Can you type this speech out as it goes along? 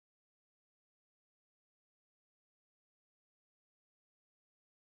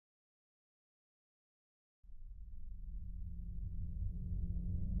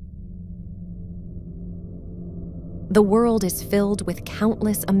The world is filled with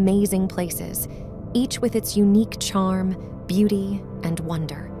countless amazing places, each with its unique charm, beauty, and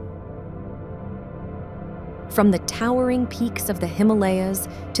wonder. From the towering peaks of the Himalayas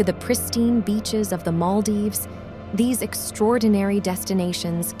to the pristine beaches of the Maldives, these extraordinary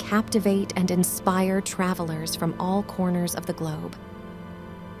destinations captivate and inspire travelers from all corners of the globe.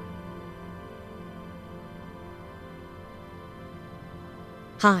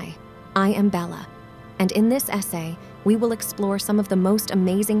 Hi, I am Bella, and in this essay, we will explore some of the most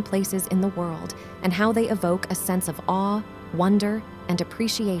amazing places in the world and how they evoke a sense of awe, wonder, and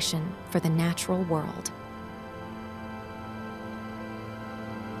appreciation for the natural world.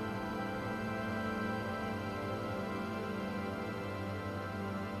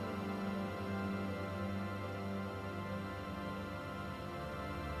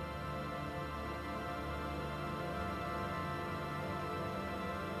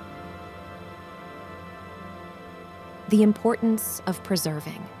 The importance of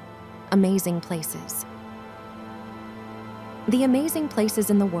preserving amazing places. The amazing places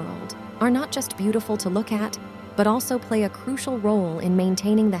in the world are not just beautiful to look at, but also play a crucial role in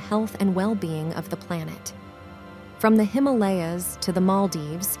maintaining the health and well-being of the planet. From the Himalayas to the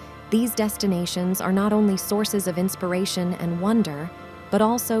Maldives, these destinations are not only sources of inspiration and wonder, but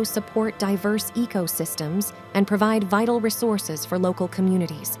also support diverse ecosystems and provide vital resources for local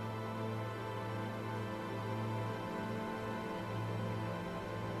communities.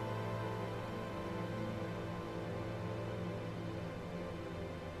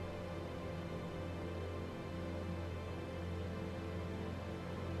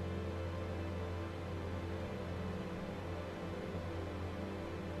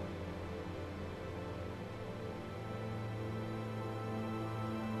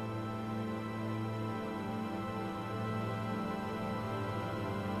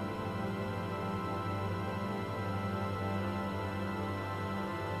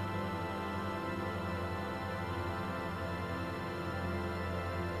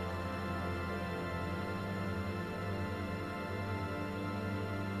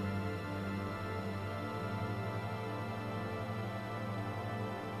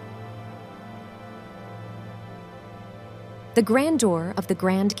 The grandeur of the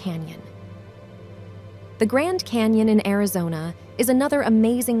Grand Canyon. The Grand Canyon in Arizona is another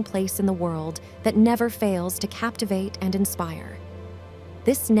amazing place in the world that never fails to captivate and inspire.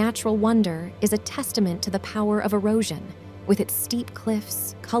 This natural wonder is a testament to the power of erosion, with its steep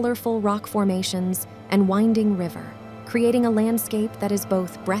cliffs, colorful rock formations, and winding river, creating a landscape that is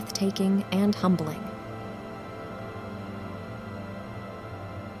both breathtaking and humbling.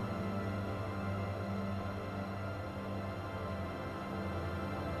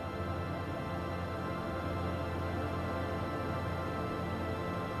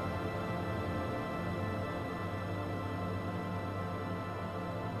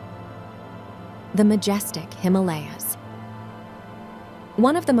 The majestic Himalayas.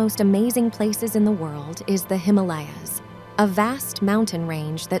 One of the most amazing places in the world is the Himalayas, a vast mountain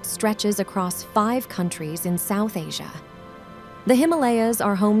range that stretches across 5 countries in South Asia. The Himalayas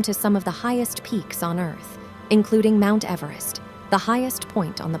are home to some of the highest peaks on Earth, including Mount Everest, the highest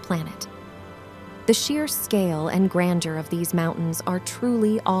point on the planet. The sheer scale and grandeur of these mountains are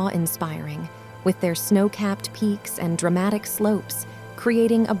truly awe-inspiring, with their snow-capped peaks and dramatic slopes,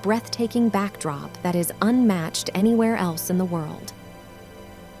 creating a breathtaking backdrop that is unmatched anywhere else in the world.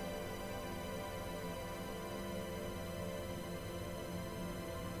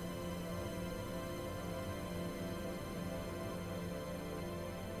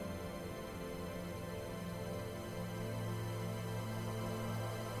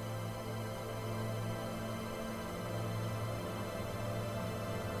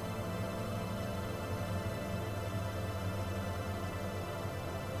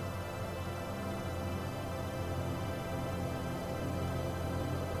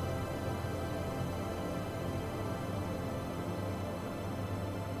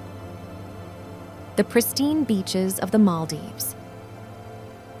 The pristine beaches of the Maldives.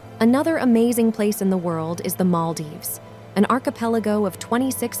 Another amazing place in the world is the Maldives, an archipelago of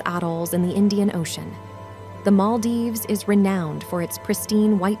 26 atolls in the Indian Ocean. The Maldives is renowned for its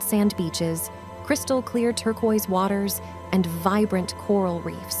pristine white sand beaches, crystal clear turquoise waters, and vibrant coral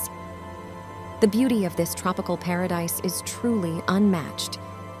reefs. The beauty of this tropical paradise is truly unmatched,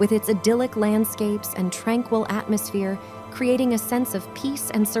 with its idyllic landscapes and tranquil atmosphere creating a sense of peace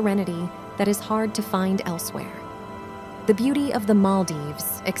and serenity that is hard to find elsewhere. The beauty of the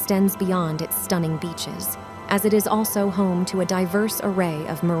Maldives extends beyond its stunning beaches, as it is also home to a diverse array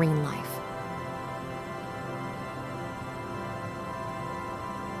of marine life.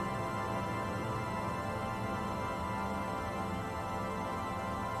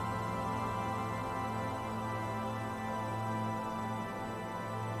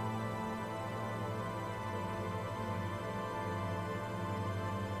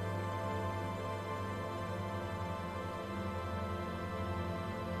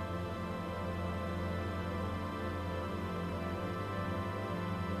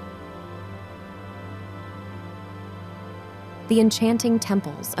 the enchanting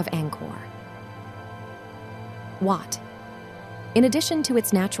temples of Angkor Wat. In addition to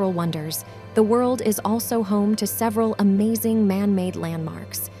its natural wonders, the world is also home to several amazing man-made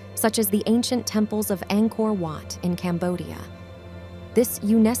landmarks, such as the ancient temples of Angkor Wat in Cambodia. This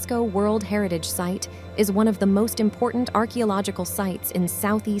UNESCO World Heritage Site is one of the most important archaeological sites in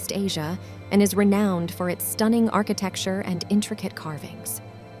Southeast Asia and is renowned for its stunning architecture and intricate carvings.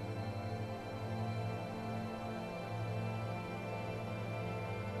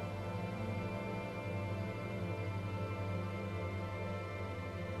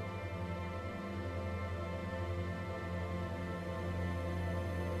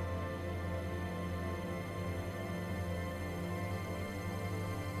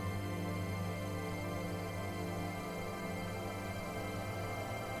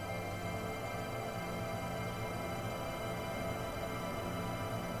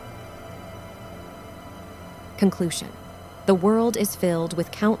 Conclusion. The world is filled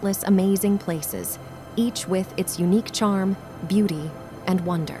with countless amazing places, each with its unique charm, beauty, and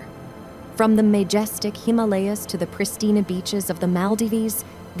wonder. From the majestic Himalayas to the pristine beaches of the Maldives,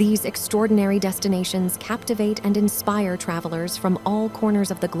 these extraordinary destinations captivate and inspire travelers from all corners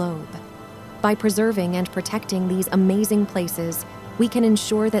of the globe. By preserving and protecting these amazing places, we can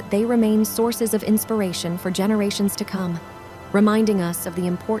ensure that they remain sources of inspiration for generations to come, reminding us of the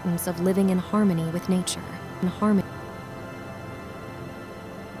importance of living in harmony with nature.